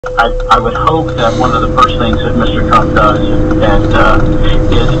I would hope that one of the first things that Mr. Trump does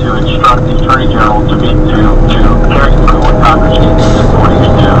is to instruct the Attorney General to carry through what Congress needs his authorities to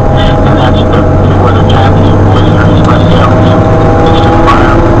do, and that's to whether Japanese employees or express sales is to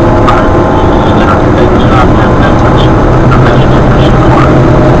fire employees that do not have veterans or vested interest in war.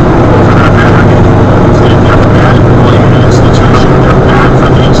 For that matter, if they're bad employee in an institution, they're bad for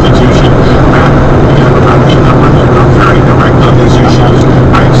the institution. We have about 8 numbers who are very direct on these issues.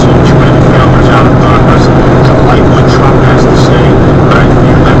 I've seen too many failures out of Congress. I like what Trump has to say, but I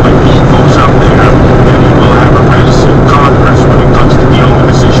fear that when he goes up there, then he will have a reticent Congress when it comes to dealing with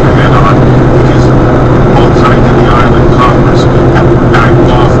this issue head on, because both sides of the island Congress have backed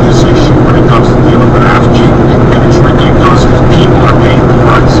off this issue when it comes to dealing with AFG, and it's ridiculous because people are paying the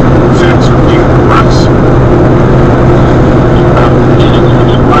price. Vets are paying the price.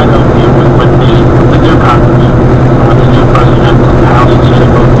 It's why they'll deal with the new Congress, with the new president, the House and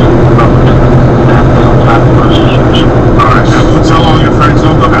Senate both being Republican, that they'll tackle those issues. Alright, now don't tell all your friends,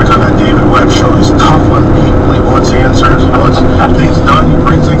 don't go back on that David Webb show. He's tough on people. He wants answers. He wants things done. He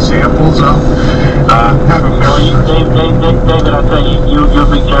brings examples of. Have a million. David, I tell you,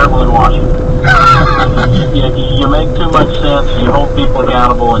 you'd be terrible in Washington. You make too much sense, you hold people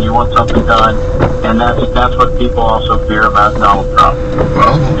accountable, and you want something done, and that's what people also fear about Donald Trump.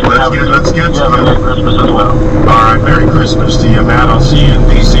 Well, let's get to Merry Christmas as well. Alright, Merry Christmas to you, Matt. I'll see you in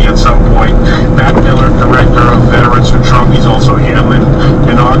D.C. at some point. Matt Miller, Director of Veterans for Trump. He's also handling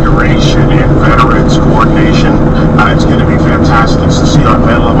inauguration and veterans coordination. It's going to be fantastic to see our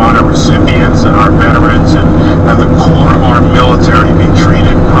Medal of Honor recipients and our veterans and the core of our military be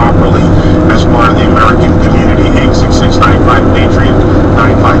treated properly as part of the American community. 866-95-PATRIOT,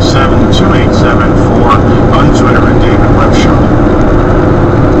 957-2874 on Twitter at David Webb Show.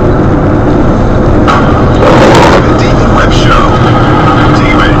 The David Webb Show.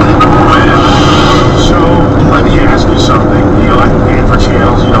 David Webb. So, let me ask you something. Do you like paying for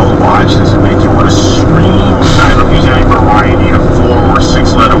channels you don't watch? Does it make you want to scream? I don't use any variety of 4 or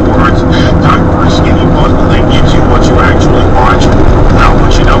 6-letter words. Time for a skinny bundle that gives you what you actually watch, not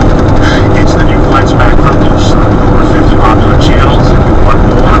what you don't. It's the new Flex Pack from Dish. Over 50 popular channels. If you want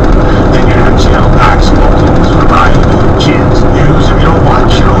more, then you have channel packs, multiples, variety, chance, news. If you don't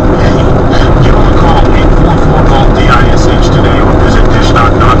watch, you don't pay. Give them a call, 844-GOLD-DISH today, or visit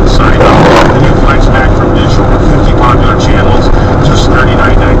Dish.com to sign up. The new Flex Pack from Dish, over 50 popular channels, just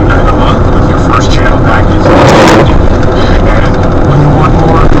 $39.99 a month with your first channel package. And when you want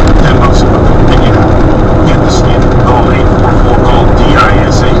more, $10 a month. Then you have get the skin. Call 844-GOLD-DISH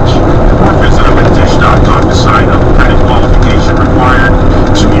or visit them at Dish.com to sign up. Credit qualification required.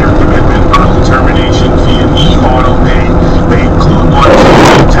 2-year commitment. Early termination via e-auto pay. They include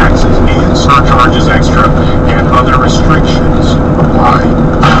one-time taxes, and surcharges extra, and other restrictions apply.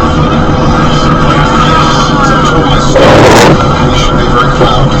 We should be very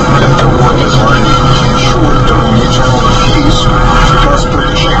proud that their work has already ensured during the internal peace, because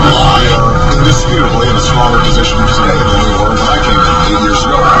British we are indisputably in a stronger position today than we were when I came in 8 years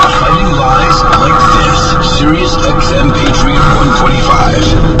ago. Fighting lies like this. Sirius XM Patriot 125.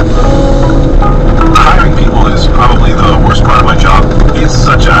 Hiring people is probably the worst part of my job. It's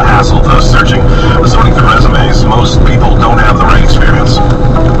such a hassle searching, sorting through resumes. Most people don't have the right experience.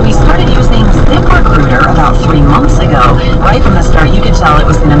 We started using ZipRecruiter about 3 months ago. Right from the start, you could tell it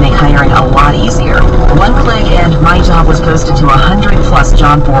was going to make hiring a lot easier. One click and my job was posted to 100+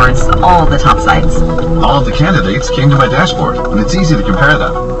 job boards, all the top sites. All of the candidates came to my dashboard, and it's easy to compare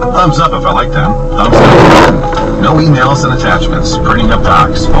them. Thumbs up if I like them. Thumbs down. No emails and attachments, printing up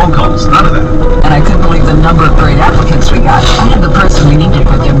docs, phone calls, none of that. And I couldn't believe the number of great applicants we got. I had the person we needed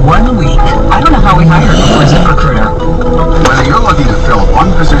within 1 week. I don't know how we hired before ZipRecruiter. Whether you're looking to fill one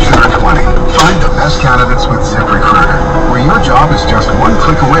position or 20, find the best candidates with ZipRecruiter, where your job is just 1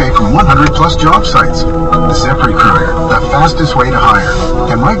 click away from 100+ job sites. ZipRecruiter, the fastest way to hire.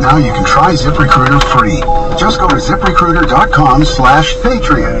 And right now you can try ZipRecruiter free. Just go to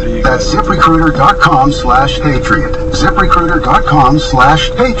ZipRecruiter.com/Patriot. That's ZipRecruiter.com/Patriot.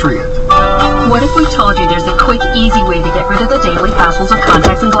 ZipRecruiter.com/Patriot. What if we told you there's a quick, easy way to get rid of the daily hassles of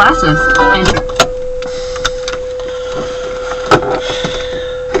contacts and glasses? And